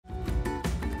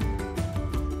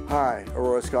Hi,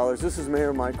 Aurora Scholars. This is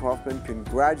Mayor Mike Hoffman.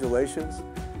 Congratulations.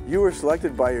 You were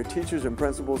selected by your teachers and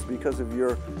principals because of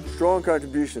your strong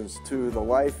contributions to the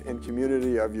life and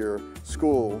community of your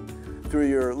school through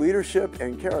your leadership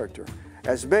and character.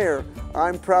 As mayor,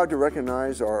 I'm proud to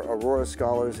recognize our Aurora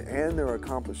Scholars and their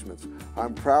accomplishments.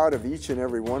 I'm proud of each and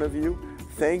every one of you.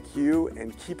 Thank you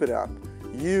and keep it up.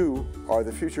 You are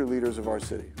the future leaders of our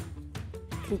city.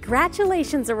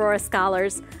 Congratulations, Aurora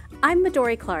Scholars. I'm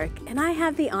Midori Clark, and I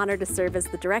have the honor to serve as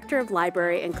the Director of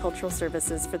Library and Cultural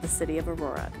Services for the City of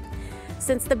Aurora.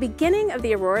 Since the beginning of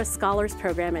the Aurora Scholars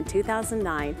Program in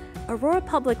 2009, Aurora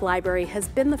Public Library has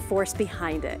been the force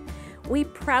behind it. We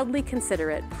proudly consider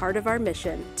it part of our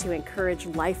mission to encourage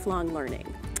lifelong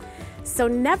learning. So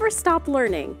never stop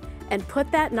learning and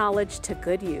put that knowledge to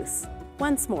good use.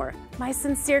 Once more, my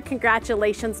sincere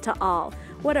congratulations to all.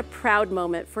 What a proud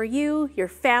moment for you, your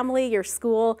family, your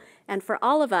school, and for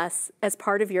all of us as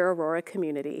part of your Aurora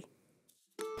community.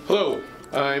 Hello,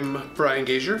 I'm Brian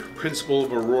Gazier, Principal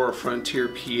of Aurora Frontier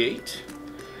P8.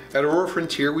 At Aurora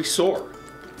Frontier, we soar.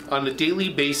 On a daily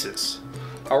basis,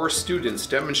 our students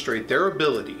demonstrate their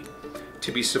ability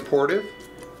to be supportive,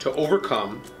 to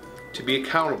overcome, to be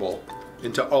accountable,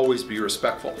 and to always be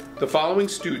respectful. The following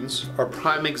students are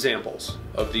prime examples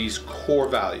of these core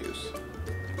values.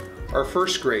 Our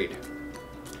first grade,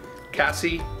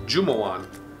 Cassie Jumawan.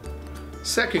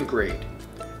 Second grade,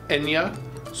 Enya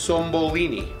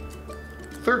Sombolini.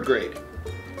 Third grade,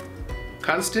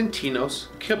 Constantinos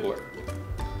Kibler.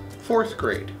 Fourth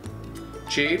grade,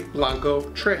 Jade Blanco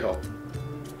Trejo.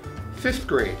 Fifth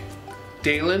grade,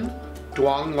 Dalen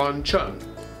Duanglon Chun.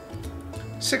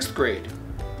 Sixth grade,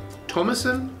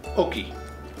 Thomason Oki.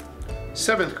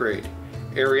 Seventh grade,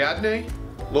 Ariadne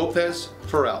Lopez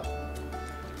Farrell.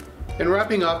 And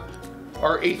wrapping up,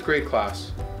 our eighth grade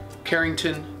class,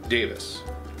 Carrington Davis.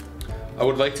 I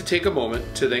would like to take a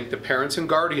moment to thank the parents and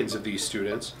guardians of these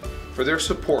students for their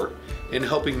support in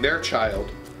helping their child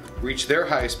reach their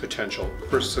highest potential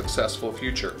for a successful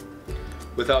future.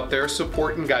 Without their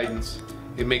support and guidance,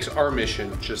 it makes our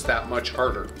mission just that much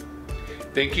harder.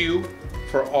 Thank you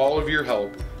for all of your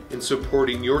help in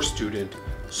supporting your student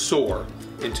soar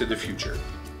into the future.